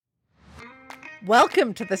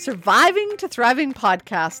Welcome to the Surviving to Thriving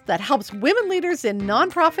podcast that helps women leaders in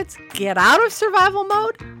nonprofits get out of survival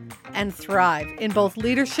mode and thrive in both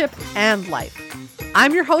leadership and life.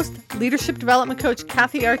 I'm your host, leadership development coach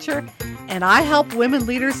Kathy Archer, and I help women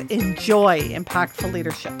leaders enjoy impactful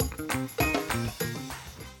leadership.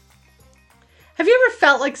 Have you ever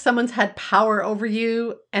felt like someone's had power over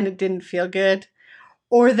you and it didn't feel good?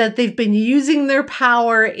 Or that they've been using their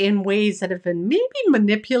power in ways that have been maybe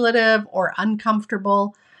manipulative or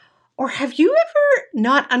uncomfortable? Or have you ever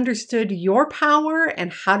not understood your power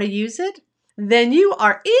and how to use it? Then you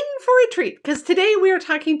are in for a treat, because today we are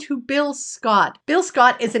talking to Bill Scott. Bill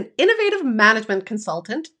Scott is an innovative management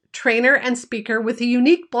consultant, trainer, and speaker with a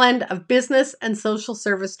unique blend of business and social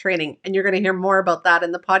service training. And you're going to hear more about that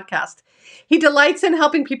in the podcast. He delights in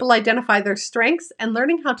helping people identify their strengths and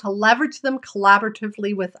learning how to leverage them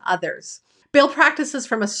collaboratively with others. Bill practices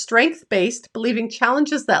from a strength-based, believing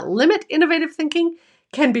challenges that limit innovative thinking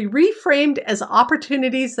can be reframed as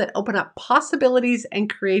opportunities that open up possibilities and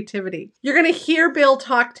creativity. You're going to hear Bill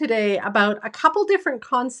talk today about a couple different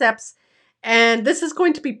concepts, and this is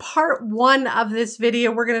going to be part one of this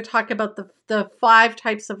video. We're going to talk about the 5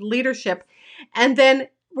 types of leadership, and then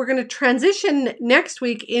we're going to transition next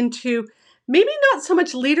week into maybe not so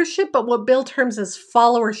much leadership, but what Bill terms as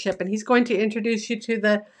followership. And he's going to introduce you to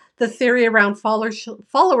the theory around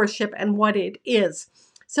followership and what it is.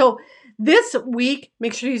 So this week,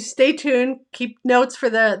 make sure you stay tuned, keep notes for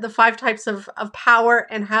the 5 types of power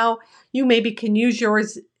and how you maybe can use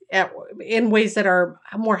yours in ways that are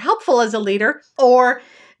more helpful as a leader, or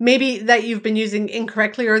maybe that you've been using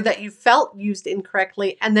incorrectly or that you felt used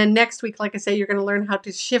incorrectly. And then next week, like I say, you're going to learn how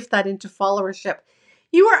to shift that into followership.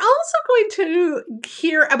 You are also going to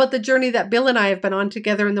hear about the journey that Bill and I have been on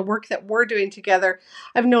together and the work that we're doing together.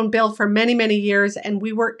 I've known Bill for many, many years, and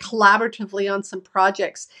we work collaboratively on some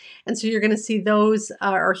projects. And so you're going to see those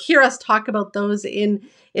or hear us talk about those in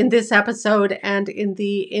this episode and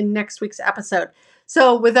in next week's episode.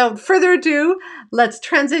 So without further ado, let's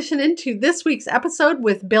transition into this week's episode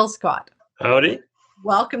with Bill Scott. Howdy.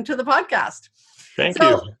 Welcome to the podcast. Thank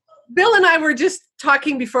you. Bill and I were just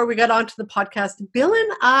talking before we got onto the podcast. Bill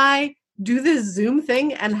and I do this Zoom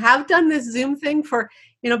thing and have done this Zoom thing for,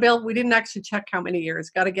 Bill, we didn't actually check how many years.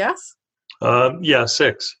 Got a guess?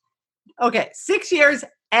 6. Okay, 6 years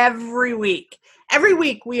every week. Every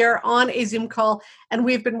week we are on a Zoom call, and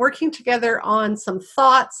we've been working together on some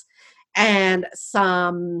thoughts and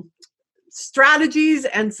some strategies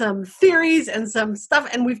and some theories and some stuff.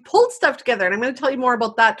 And we've pulled stuff together, and I'm going to tell you more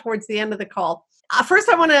about that towards the end of the call. First,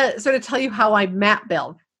 I want to sort of tell you how I met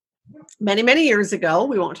Bill. Many, many years ago,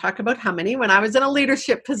 we won't talk about how many, when I was in a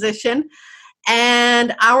leadership position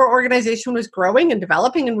and our organization was growing and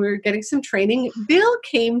developing and we were getting some training, Bill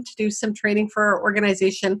came to do some training for our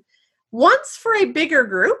organization, once for a bigger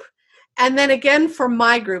group and then again for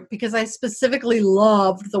my group, because I specifically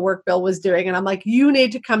loved the work Bill was doing. And I'm like, you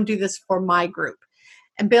need to come do this for my group.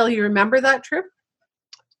 And Bill, you remember that trip?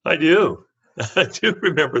 I do. I do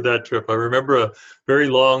remember that trip. I remember a very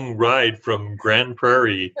long ride from Grand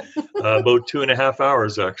Prairie, about 2.5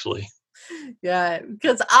 hours, actually. Yeah,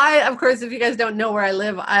 because of course, if you guys don't know where I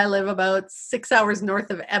live about 6 hours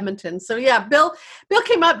north of Edmonton. So yeah, Bill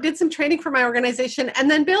came up, did some training for my organization,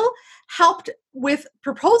 and then Bill helped with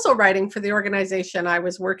proposal writing for the organization I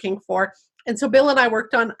was working for. And so Bill and I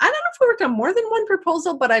worked on, I don't know if we worked on more than one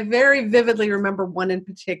proposal, but I very vividly remember one in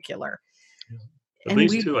particular. At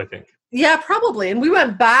least 2, I think. Yeah, probably. And we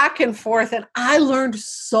went back and forth, and I learned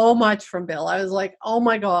so much from Bill. I was like, oh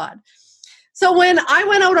my God. So when I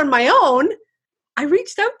went out on my own, I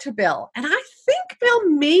reached out to Bill. And I think, Bill,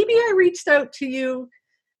 maybe I reached out to you.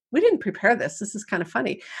 We didn't prepare this. This is kind of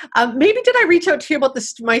funny. Maybe did I reach out to you about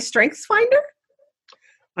my Strengths Finder?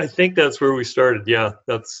 I think that's where we started. Yeah,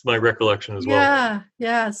 that's my recollection as well.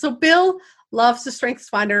 Yeah. So Bill loves the Strengths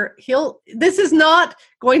Finder. This is not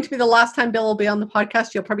going to be the last time Bill will be on the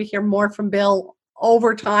podcast. You'll probably hear more from Bill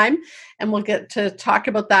over time, and we'll get to talk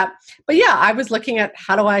about that. But yeah, I was looking at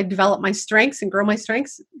how do I develop my strengths and grow my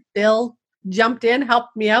strengths. Bill jumped in,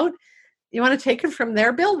 helped me out. You want to take it from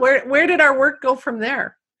there, Bill? Where did our work go from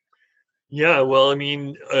there? Yeah, well, I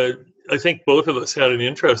mean, I think both of us had an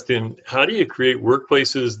interest in how do you create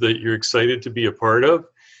workplaces that you're excited to be a part of.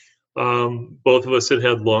 Both of us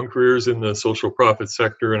had long careers in the social profit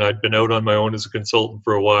sector, and I'd been out on my own as a consultant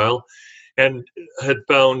for a while and had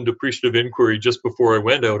found appreciative inquiry just before I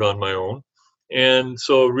went out on my own. And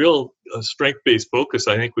so a real strength-based focus,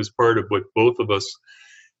 I think, was part of what both of us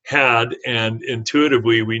had. And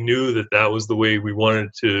intuitively, we knew that that was the way we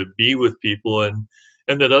wanted to be with people, and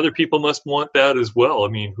that other people must want that as well. I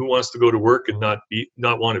mean, who wants to go to work and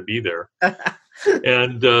not want to be there?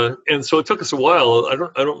 And so it took us a while.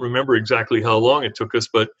 I don't remember exactly how long it took us,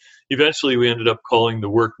 but eventually we ended up calling the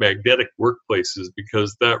work magnetic workplaces,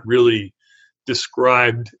 because that really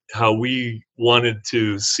described how we wanted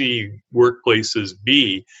to see workplaces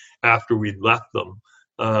be after we'd left them.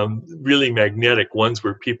 Really magnetic ones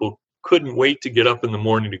where people couldn't wait to get up in the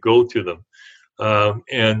morning to go to them.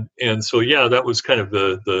 And so, yeah, that was kind of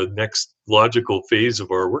the next logical phase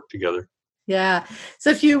of our work together. Yeah. So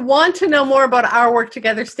if you want to know more about our work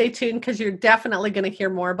together, stay tuned, because you're definitely going to hear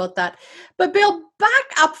more about that. But Bill, back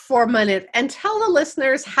up for a minute and tell the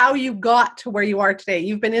listeners how you got to where you are today.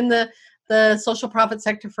 You've been in the social profit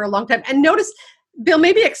sector for a long time. And notice, Bill,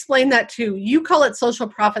 maybe explain that too. You call it social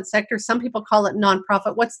profit sector. Some people call it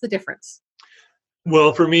nonprofit. What's the difference?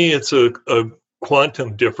 Well, for me, it's a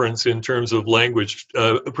quantum difference in terms of language.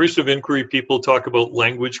 Appreciative inquiry people talk about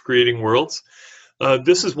language creating worlds.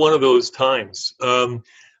 This is one of those times.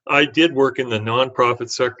 I did work in the nonprofit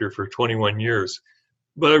sector for 21 years,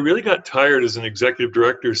 but I really got tired as an executive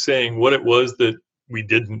director saying what it was that we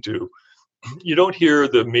didn't do. You don't hear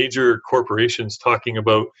the major corporations talking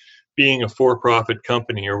about being a for-profit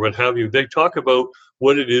company or what have you. They talk about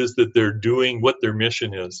what it is that they're doing, what their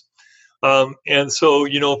mission is. And so,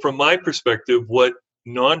 from my perspective, what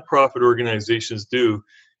nonprofit organizations do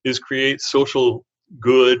is create social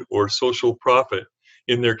good or social profit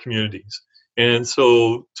in their communities. And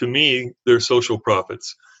so, to me, they're social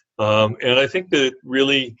profits. And I think that it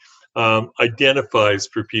really identifies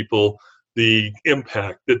for people the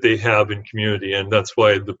impact that they have in community. And that's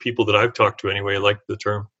why the people that I've talked to anyway like the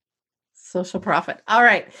term. Social profit. All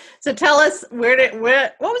right. So tell us, what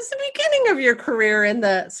was the beginning of your career in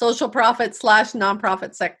the social profit /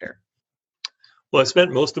 nonprofit sector? Well, I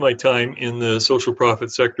spent most of my time in the social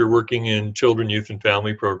profit sector working in children, youth, and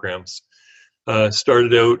family programs.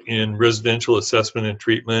 Started out in residential assessment and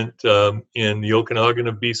treatment in the Okanagan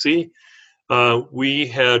of BC. We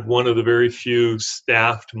had one of the very few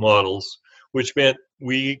staffed models, which meant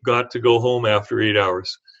we got to go home after 8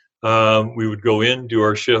 hours. We would go in, do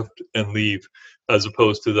our shift, and leave, as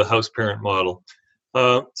opposed to the house parent model.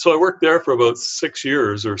 So I worked there for about 6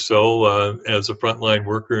 years or so as a frontline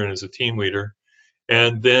worker and as a team leader,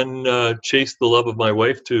 and then chased the love of my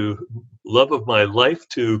life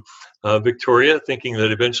to Victoria, thinking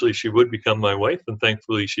that eventually she would become my wife, and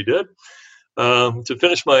thankfully she did. To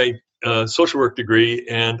finish my social work degree,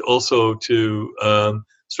 and also to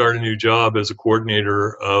start a new job as a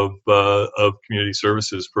coordinator of community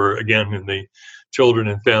services in the children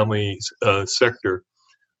and families sector.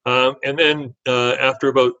 And then after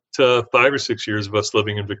about 5 or 6 years of us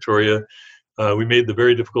living in Victoria, we made the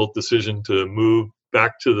very difficult decision to move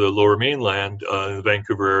back to the Lower Mainland in the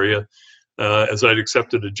Vancouver area, as I'd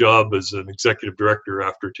accepted a job as an executive director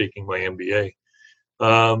after taking my MBA.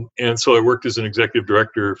 And so I worked as an executive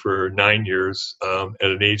director for 9 years at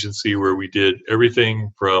an agency where we did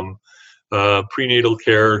everything from prenatal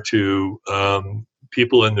care to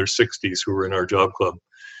people in their 60s who were in our job club.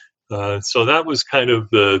 So that was kind of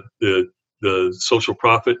the social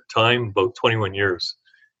profit time, about 21 years.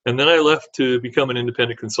 And then I left to become an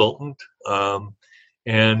independent consultant,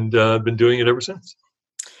 and I've been doing it ever since.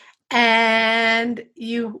 And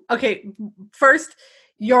first,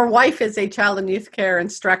 your wife is a child and youth care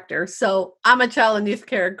instructor. So I'm a child and youth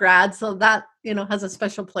care grad. So that, has a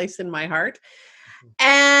special place in my heart.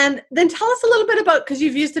 And then tell us a little bit about, because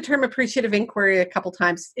you've used the term appreciative inquiry a couple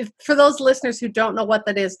times. If for those listeners who don't know what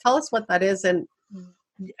that is, tell us what that is. And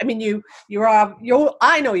I mean,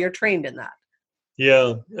 I know you're trained in that.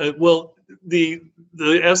 Yeah. Well, the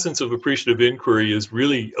essence of appreciative inquiry is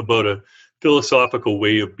really about a philosophical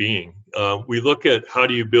way of being. We look at how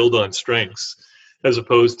do you build on strengths, as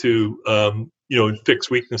opposed to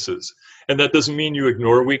fix weaknesses. And that doesn't mean you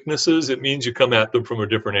ignore weaknesses. It means you come at them from a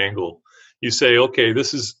different angle. You say, okay,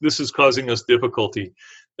 this is causing us difficulty.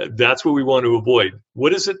 That's what we want to avoid.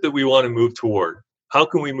 What is it that we want to move toward? How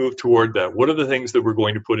can we move toward that? What are the things that we're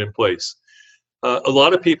going to put in place? A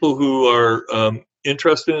lot of people who are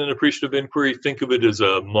interested in appreciative inquiry think of it as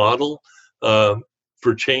a model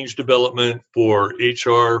for change development, for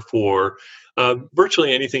HR, for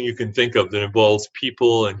virtually anything you can think of that involves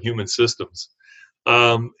people and human systems.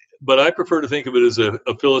 But I prefer to think of it as a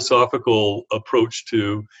philosophical approach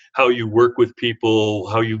to how you work with people,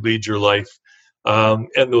 how you lead your life,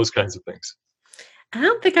 and those kinds of things. I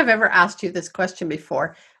don't think I've ever asked you this question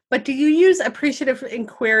before, but do you use appreciative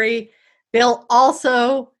inquiry? Bill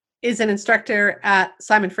also is an instructor at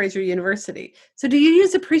Simon Fraser University. So do you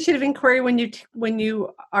use appreciative inquiry when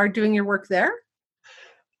you are doing your work there?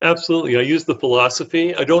 Absolutely. I use the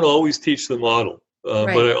philosophy. I don't always teach the model,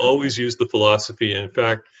 Right. but I always use the philosophy. And in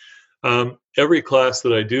fact, Every class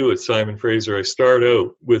that I do at Simon Fraser, I start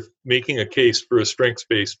out with making a case for a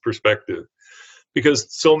strengths-based perspective, because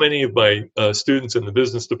so many of my students in the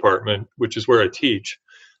business department, which is where I teach,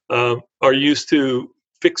 are used to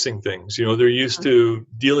fixing things. They're used to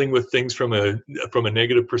dealing with things from a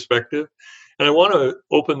negative perspective, and I want to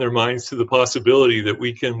open their minds to the possibility that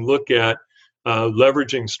we can look at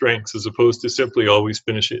leveraging strengths as opposed to simply always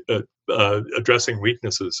addressing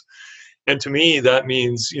weaknesses. And to me, that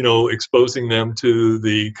means, exposing them to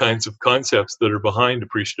the kinds of concepts that are behind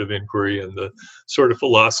appreciative inquiry and the sort of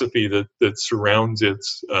philosophy that surrounds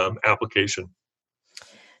its application.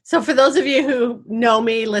 So for those of you who know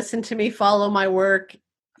me, listen to me, follow my work,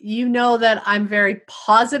 you know that I'm very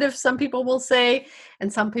positive, some people will say,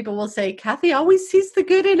 and some people will say, Kathy always sees the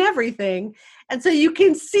good in everything. And so you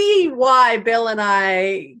can see why Bill and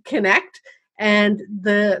I connect, and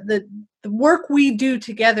the work we do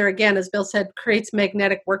together, again, as Bill said, creates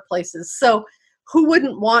magnetic workplaces. So who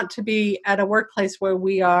wouldn't want to be at a workplace where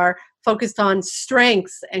we are focused on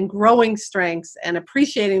strengths and growing strengths and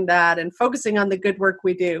appreciating that and focusing on the good work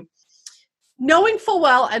we do? Knowing full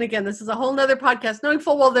well, and again, this is a whole nother podcast, knowing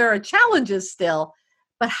full well there are challenges still,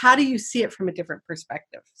 but how do you see it from a different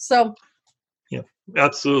perspective? So, yeah,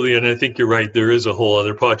 absolutely. And I think you're right. There is a whole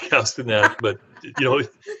other podcast in that, but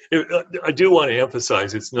I do want to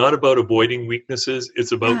emphasize, it's not about avoiding weaknesses.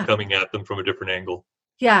 It's about coming at them from a different angle.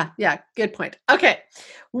 Yeah, good point. Okay,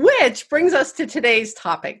 which brings us to today's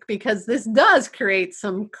topic, because this does create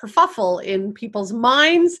some kerfuffle in people's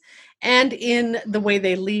minds and in the way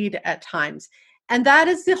they lead at times. And that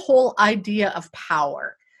is the whole idea of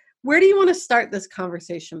power. Where do you want to start this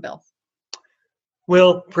conversation, Bill?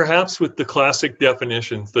 Well, perhaps with the classic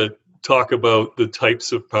definitions that talk about the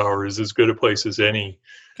types of power is as good a place as any.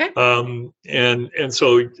 Okay. And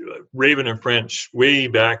so Raven and French, way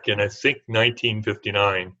back in, I think,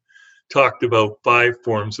 1959, talked about 5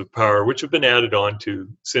 forms of power, which have been added on to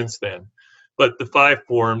since then. But the 5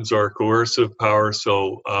 forms are coercive power.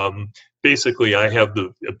 So basically, I have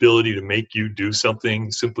the ability to make you do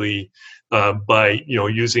something simply by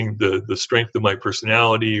using the strength of my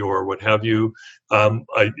personality or what have you.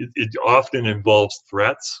 It often involves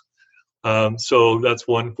threats. So that's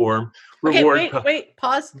one form. Wait,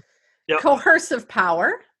 pause. Yep. Coercive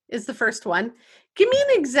power is the first one. Give me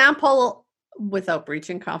an example, without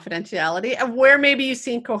breaching confidentiality, of where maybe you've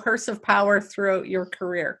seen coercive power throughout your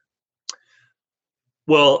career.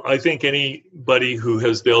 Well, I think anybody who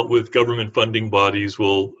has dealt with government funding bodies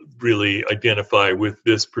will really identify with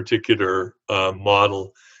this particular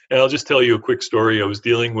model. And I'll just tell you a quick story. I was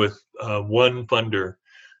dealing with one funder.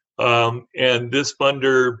 And this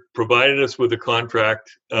funder provided us with a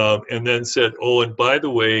contract and then said, oh, and by the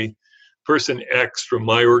way, person X from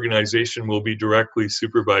my organization will be directly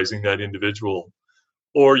supervising that individual,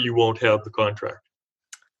 or you won't have the contract.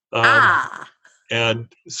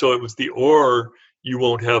 And so it was the or you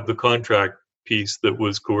won't have the contract piece that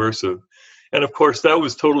was coercive. And of course, that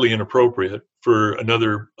was totally inappropriate for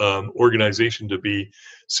another organization to be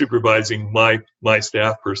supervising my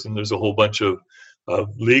staff person. There's a whole bunch of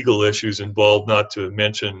legal issues involved, not to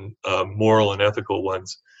mention moral and ethical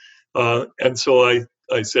ones. And so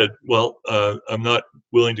I said, well, I'm not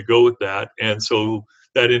willing to go with that. And so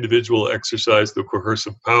that individual exercised the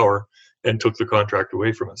coercive power and took the contract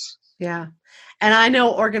away from us. Yeah. And I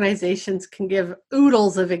know organizations can give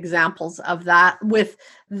oodles of examples of that, with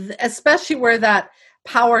especially where that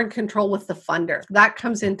power and control with the funder, that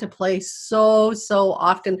comes into play so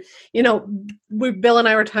often. Bill and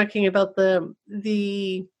I were talking about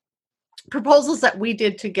the proposals that we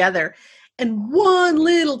did together, and one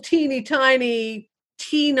little teeny tiny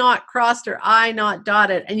T not crossed or I not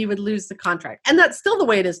dotted, and you would lose the contract. And that's still the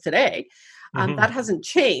way it is today. That hasn't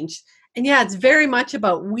changed. And yeah, it's very much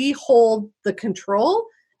about, we hold the control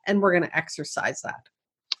and we're going to exercise that.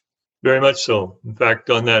 Very much so. In fact,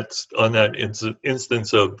 on that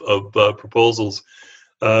instance of proposals,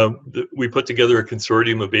 we put together a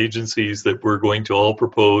consortium of agencies that were going to all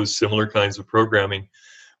propose similar kinds of programming.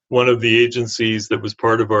 One of the agencies that was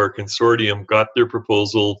part of our consortium got their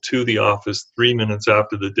proposal to the office 3 minutes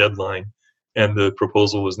after the deadline, and the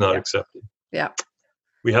proposal was not accepted. Yeah.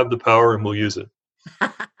 We have the power and we'll use it.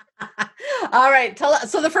 All right.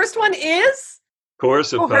 So the first one is?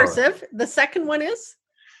 Coercive power. The second one is?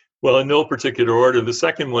 Well, in no particular order. The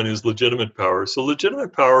second one is legitimate power. So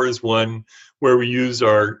legitimate power is one where we use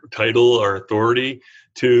our title, our authority,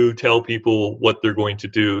 to tell people what they're going to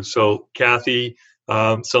do. So, Kathy,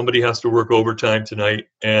 somebody has to work overtime tonight,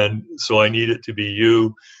 and so I need it to be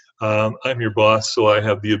you. I'm your boss, so I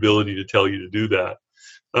have the ability to tell you to do that.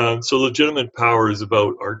 So legitimate power is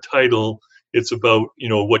about our title It's about,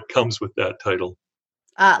 what comes with that title.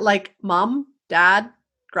 Like mom, dad,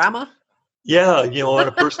 grandma. Yeah, on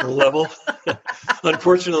a personal level.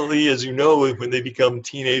 Unfortunately, as you know, when they become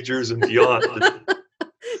teenagers and beyond,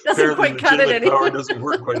 Doesn't apparently quite cut it legitimate power anymore. doesn't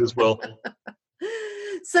work quite as well.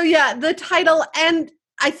 So yeah, the title, and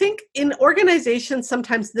I think in organizations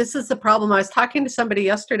sometimes this is the problem. I was talking to somebody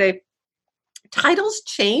yesterday. Titles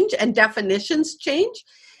change and definitions change.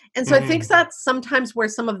 And so I think that's sometimes where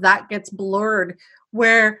some of that gets blurred,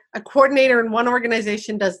 where a coordinator in one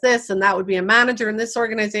organization does this, and that would be a manager in this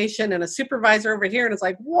organization and a supervisor over here. And it's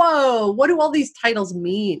like, whoa, what do all these titles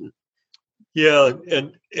mean? Yeah,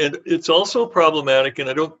 and it's also problematic, and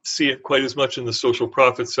I don't see it quite as much in the social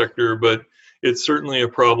profit sector, but it's certainly a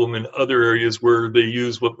problem in other areas where they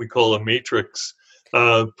use what we call a matrix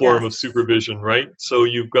form of supervision, right? So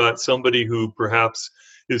you've got somebody who perhaps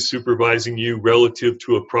is supervising you relative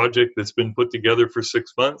to a project that's been put together for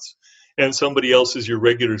 6 months, and somebody else is your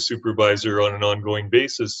regular supervisor on an ongoing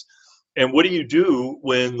basis. And what do you do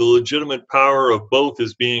when the legitimate power of both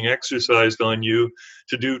is being exercised on you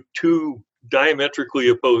to do two diametrically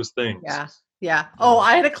opposed things? Yeah. Oh,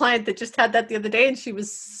 I had a client that just had that the other day, and she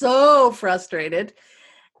was so frustrated.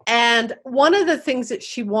 And one of the things that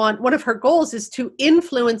one of her goals is to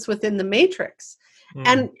influence within the matrix.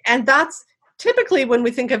 And that's typically when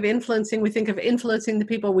we think of influencing, we think of influencing the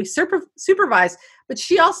people we supervise, but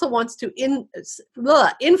she also wants to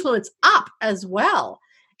influence up as well.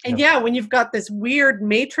 And when you've got this weird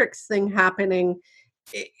matrix thing happening,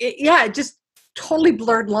 it just totally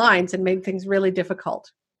blurred lines and made things really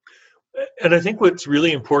difficult. And I think what's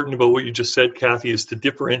really important about what you just said, Kathy, is to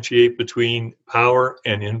differentiate between power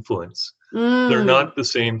and influence. They're not the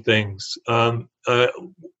same things.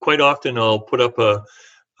 Quite often I'll put up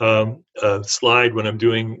a slide when I'm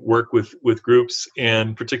doing work with groups,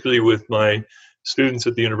 and particularly with my students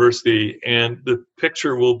at the university, and the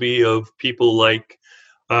picture will be of people like,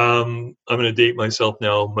 I'm going to date myself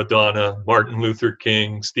now, Madonna, Martin Luther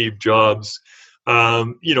King, Steve Jobs,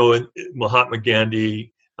 and Mahatma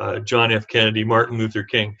Gandhi, John F. Kennedy, Martin Luther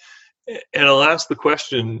King. And I'll ask the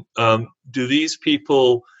question, do these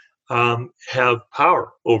people have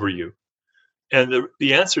power over you? And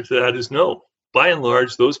the answer to that is no. By and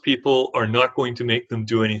large, those people are not going to make them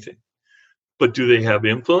do anything. But do they have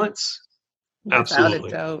influence? Absolutely.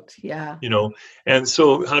 Without a doubt, yeah. And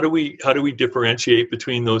so how do we differentiate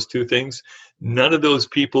between those two things? None of those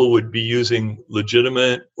people would be using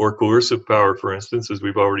legitimate or coercive power, for instance, as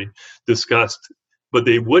we've already discussed, but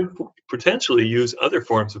they would potentially use other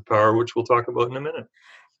forms of power, which we'll talk about in a minute.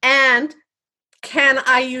 And can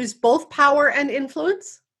I use both power and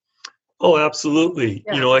influence? Oh, absolutely.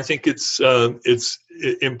 Yeah. I think it's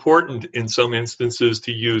important in some instances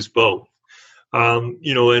to use both.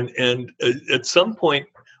 And at some point,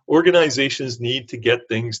 organizations need to get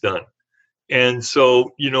things done. And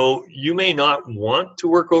so, you may not want to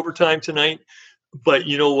work overtime tonight, but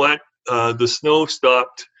you know what? The snow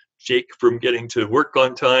stopped Jake from getting to work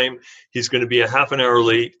on time. He's going to be a half an hour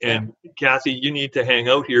late. And Kathy, you need to hang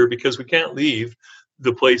out here because we can't leave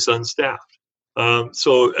the place unstaffed.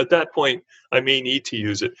 So at that point, I may need to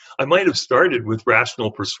use it. I might have started with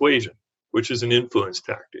rational persuasion, which is an influence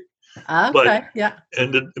tactic. Okay,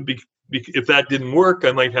 And if that didn't work,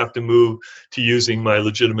 I might have to move to using my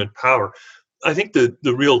legitimate power. I think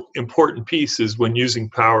the real important piece is when using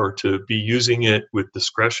power to be using it with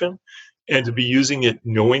discretion and to be using it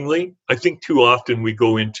knowingly. I think too often we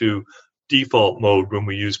go into default mode when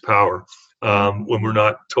we use power, when we're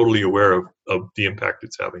not totally aware of the impact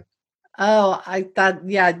it's having. Oh,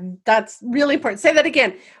 that's really important. Say that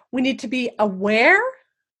again. We need to be aware.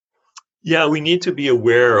 Yeah, we need to be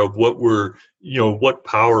aware of what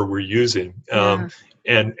power we're using.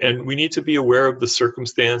 And we need to be aware of the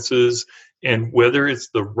circumstances and whether it's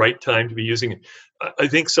the right time to be using it. I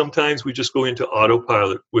think sometimes we just go into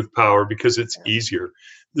autopilot with power because it's easier.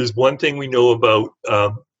 There's one thing we know about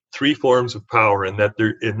three forms of power, and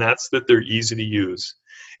that's that they're easy to use.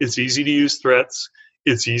 It's easy to use threats.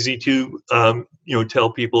 It's easy to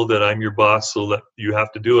tell people that I'm your boss, so that you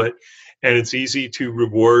have to do it. And it's easy to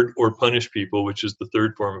reward or punish people, which is the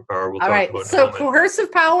third form of power we'll talk about in a moment. So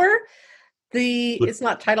coercive power, it's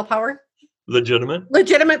not title power.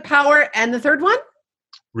 Legitimate power, and the third one?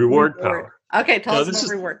 Reward power. Okay, tell us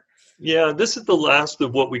about reward. Yeah, this is the last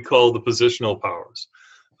of what we call the positional powers.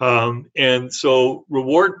 And so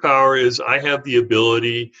reward power is I have the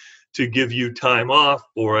ability to give you time off,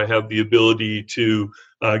 or I have the ability to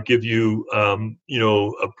give you,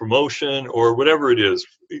 a promotion or whatever it is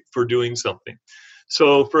for doing something.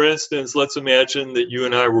 So, for instance, let's imagine that you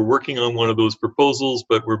and I were working on one of those proposals,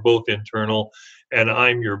 but we're both internal, and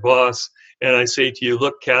I'm your boss, and I say to you,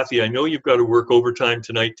 look, Kathy, I know you've got to work overtime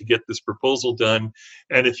tonight to get this proposal done.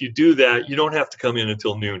 And if you do that, you don't have to come in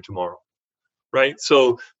until noon tomorrow. Right?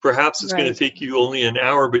 So perhaps it's going to Right. take you only an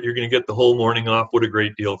hour, but you're going to get the whole morning off. What a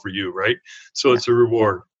great deal for you, right? So Yeah. it's a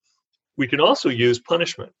reward. We can also use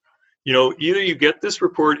punishment. Either you get this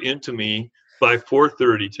report into me by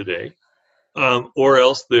 4:30 today, or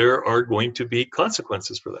else there are going to be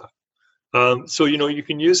consequences for that. So, you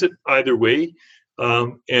can use it either way.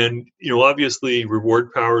 And, obviously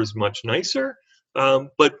reward power is much nicer,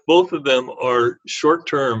 but both of them are short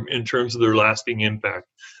term in terms of their lasting impact,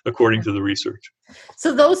 according to the research.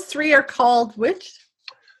 So those three are called which?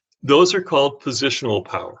 Those are called positional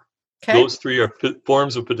power. Okay. Those three are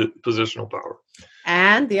forms of positional power.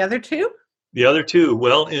 And the other two? The other two,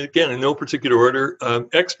 well, again, in no particular order,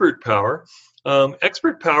 expert power.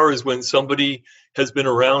 Expert power is when somebody has been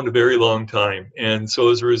around a very long time. And so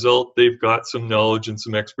as a result, they've got some knowledge and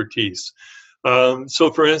some expertise.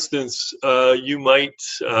 So, for instance, you might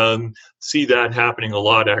see that happening a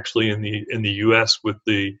lot, actually, in the U.S. with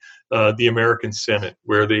the American Senate,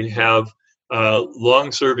 where they have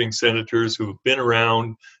long-serving senators who have been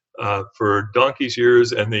around for donkey's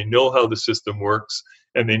years, and they know how the system works,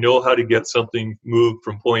 and they know how to get something moved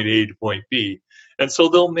from point A to point B. And so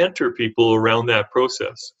they'll mentor people around that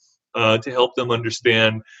process to help them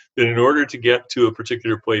understand that in order to get to a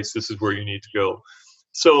particular place, this is where you need to go.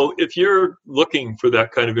 So if you're looking for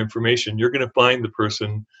that kind of information, you're going to find the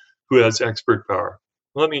person who has expert power.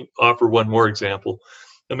 Let me offer one more example.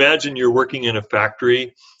 Imagine you're working in a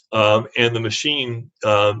factory, and the machine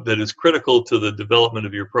that is critical to the development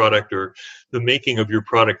of your product or the making of your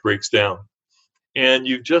product breaks down. And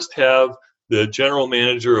you just have the general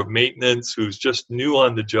manager of maintenance who's just new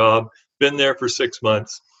on the job, been there for 6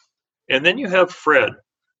 months. And then you have Fred.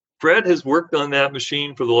 Fred has worked on that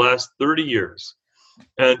machine for the last 30 years.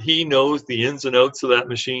 And he knows the ins and outs of that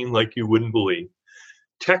machine like you wouldn't believe.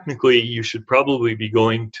 Technically, you should probably be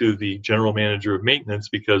going to the general manager of maintenance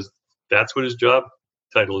because that's what his job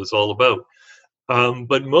title is all about.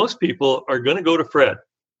 But most people are going to go to Fred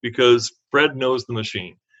because Fred knows the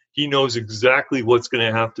machine. He knows exactly what's going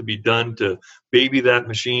to have to be done to baby that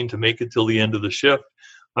machine to make it till the end of the shift.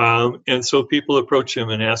 And so people approach him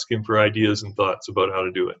and ask him for ideas and thoughts about how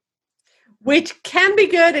to do it. Which can be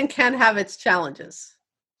good and can have its challenges.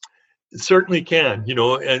 It certainly can,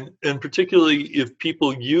 and particularly if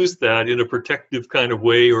people use that in a protective kind of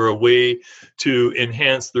way or a way to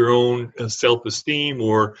enhance their own self-esteem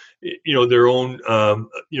or, their own,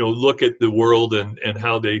 look at the world and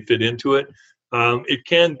how they fit into it. It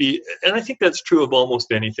can be, and I think that's true of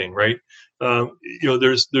almost anything, right?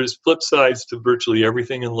 There's flip sides to virtually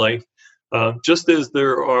everything in life, just as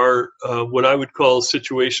there are what I would call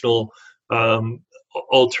situational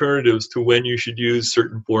alternatives to when you should use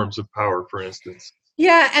certain forms of power, for instance.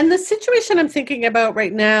 Yeah, and the situation I'm thinking about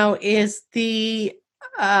right now is the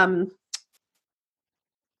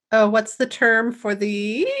what's the term for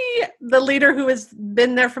the leader who has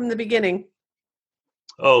been there from the beginning?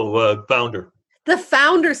 Founder. The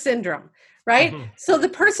founder syndrome, right? Mm-hmm. So the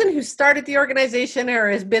person who started the organization or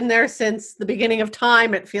has been there since the beginning of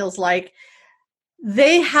time, it feels like,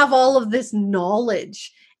 they have all of this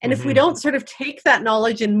knowledge. And if we don't sort of take that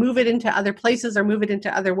knowledge and move it into other places or move it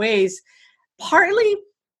into other ways, partly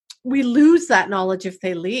we lose that knowledge if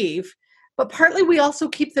they leave, but partly we also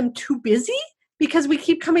keep them too busy because we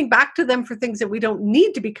keep coming back to them for things that we don't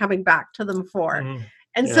need to be coming back to them for. Mm-hmm.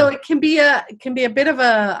 And so it can be a bit of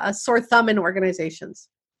a sore thumb in organizations.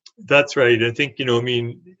 That's right. I think,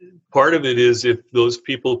 part of it is if those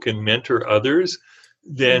people can mentor others,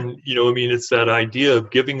 then, it's that idea of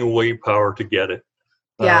giving away power to get it.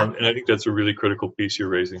 Yeah. And I think that's a really critical piece you're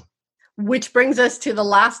raising. Which brings us to the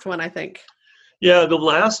last one, I think. Yeah, the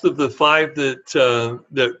last of the 5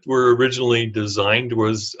 that were originally designed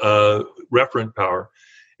was referent power.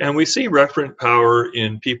 And we see referent power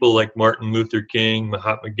in people like Martin Luther King,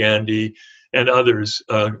 Mahatma Gandhi, and others,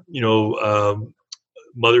 Mother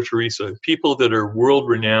Teresa, people that are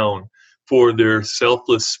world-renowned for their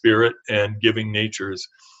selfless spirit and giving natures.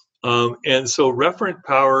 And so referent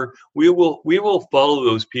power, we will follow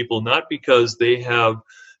those people, not because they have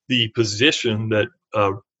the position that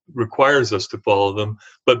requires us to follow them,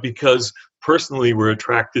 but because personally we're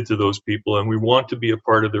attracted to those people and we want to be a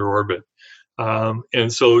part of their orbit.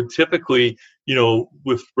 And so typically,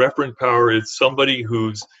 with referent power, it's somebody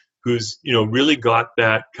who's really got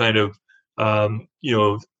that kind of,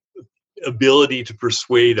 ability to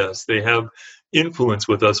persuade us. They have influence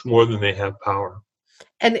with us more than they have power.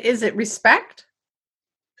 And is it respect?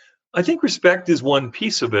 I think respect is one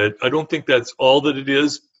piece of it. I don't think that's all that it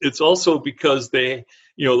is. It's also because they,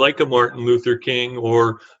 like a Martin Luther King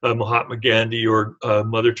or Mahatma Gandhi or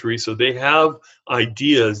Mother Teresa, they have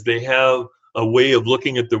ideas, they have a way of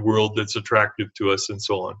looking at the world that's attractive to us and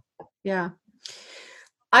so on. Yeah.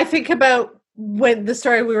 I think about when the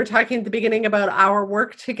story we were talking at the beginning about our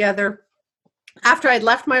work together. After I'd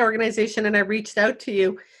left my organization and I reached out to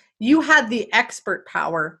you, you had the expert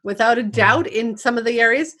power without a doubt in some of the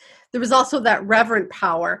areas. There was also that reverent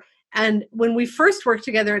power. And when we first worked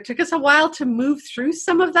together, it took us a while to move through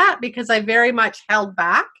some of that because I very much held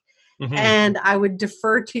back and I would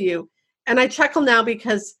defer to you. And I chuckle now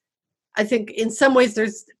because I think in some ways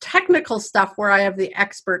there's technical stuff where I have the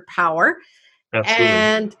expert power. Absolutely.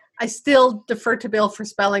 And I still defer to Bill for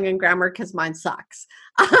spelling and grammar because mine sucks.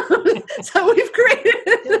 So we've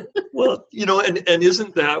created. Well, and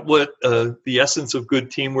isn't that what the essence of good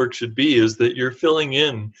teamwork should be, is that you're filling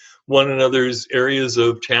in one another's areas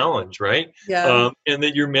of challenge, right? Yeah. And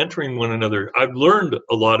that you're mentoring one another. I've learned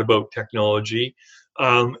a lot about technology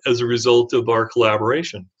as a result of our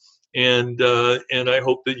collaboration. And I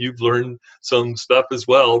hope that you've learned some stuff as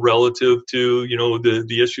well relative to,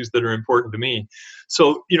 the issues that are important to me.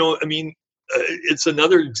 So, it's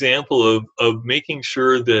another example of making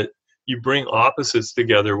sure that you bring opposites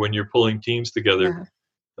together when you're pulling teams together.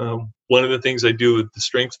 Yeah. One of the things I do with the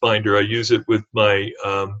Strengths Finder, I use it with my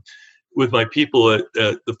people at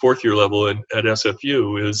the fourth year level at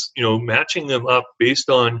SFU, is matching them up based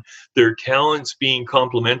on their talents being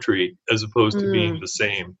complementary as opposed to being the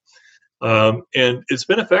same. And it's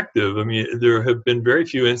been effective. I mean, there have been very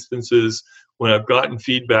few instances when I've gotten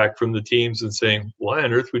feedback from the teams and saying, why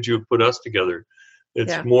on earth would you have put us together?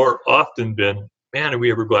 It's more often been, man, are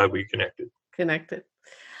we ever glad we connected. Yeah.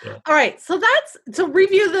 All right. So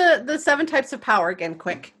review the 7 types of power again,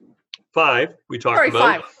 quick. 5 we talked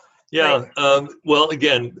about. 5. Yeah. Right. Well,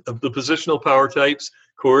 again, the positional power types: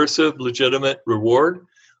 coercive, legitimate, reward.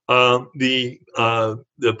 The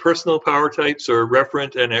personal power types are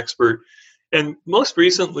referent and expert. And most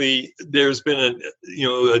recently, there's been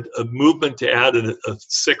a movement to add a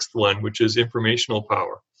 6th one, which is informational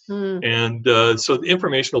power. And so the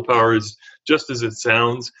informational power is just as it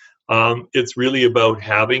sounds. It's really about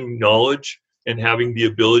having knowledge and having the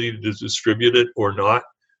ability to distribute it or not,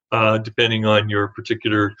 depending on your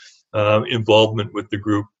particular involvement with the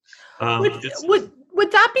group.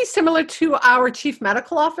 Would that be similar to our chief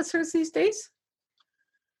medical officers these days?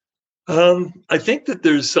 I think that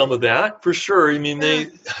there's some of that for sure. I mean,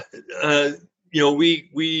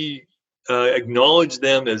 we acknowledge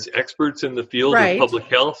them as experts in the field of public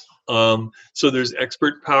health. So there's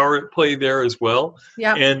expert power at play there as well.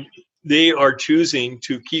 Yeah. And they are choosing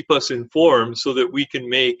to keep us informed so that we can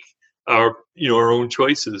make our own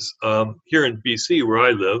choices. Here in BC, where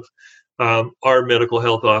I live, our medical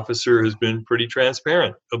health officer has been pretty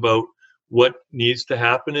transparent about what needs to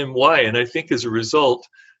happen and why. And I think as a result,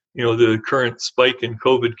 the current spike in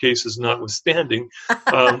COVID cases notwithstanding,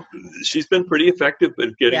 she's been pretty effective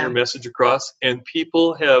at getting her message across, and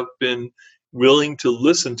people have been willing to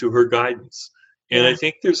listen to her guidance. And I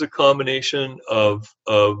think there's a combination of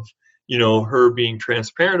her being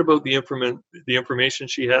transparent about the information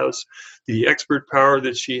she has, the expert power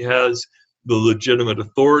that she has, the legitimate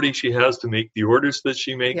authority she has to make the orders that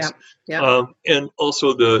she makes, and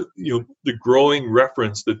also the growing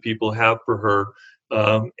reference that people have for her.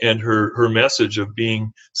 And her message of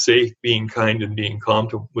being safe, being kind, and being calm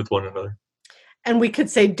with one another. And we could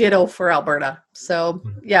say ditto for Alberta. So,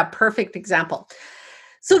 perfect example.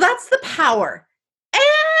 So that's the power. And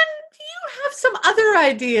you have some other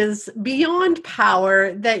ideas beyond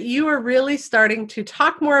power that you are really starting to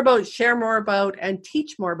talk more about, share more about, and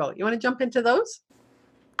teach more about. You want to jump into those?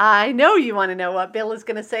 I know you want to know what Bill is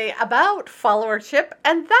going to say about followership,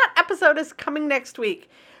 and that episode is coming next week.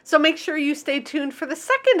 So make sure you stay tuned for the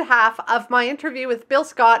second half of my interview with Bill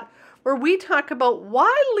Scott, where we talk about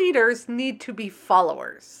why leaders need to be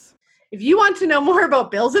followers. If you want to know more about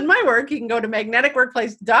Bill's and my work, you can go to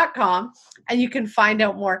magneticworkplace.com and you can find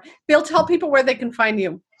out more. Bill, tell people where they can find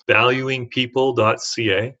you.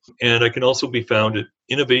 Valuingpeople.ca. And I can also be found at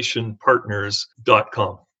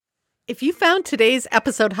innovationpartners.com. If you found today's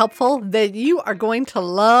episode helpful, then you are going to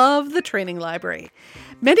love the training library.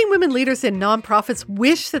 Many women leaders in nonprofits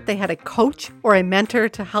wish that they had a coach or a mentor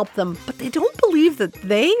to help them, but they don't believe that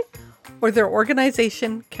they or their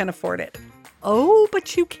organization can afford it. Oh,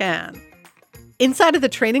 but you can. Inside of the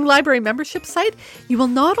Training Library membership site, you will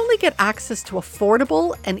not only get access to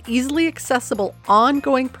affordable and easily accessible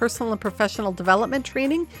ongoing personal and professional development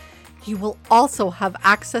training, you will also have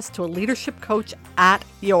access to a leadership coach at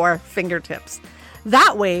your fingertips.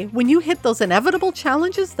 That way, when you hit those inevitable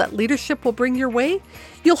challenges that leadership will bring your way,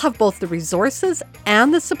 you'll have both the resources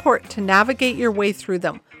and the support to navigate your way through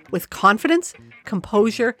them with confidence,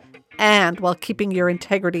 composure, and while keeping your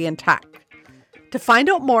integrity intact. To find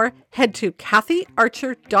out more, head to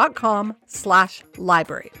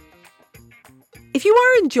kathyarcher.com/library. If you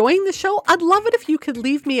are enjoying the show, I'd love it if you could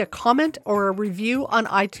leave me a comment or a review on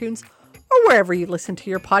iTunes or wherever you listen to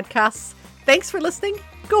your podcasts. Thanks for listening.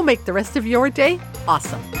 Go make the rest of your day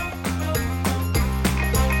awesome.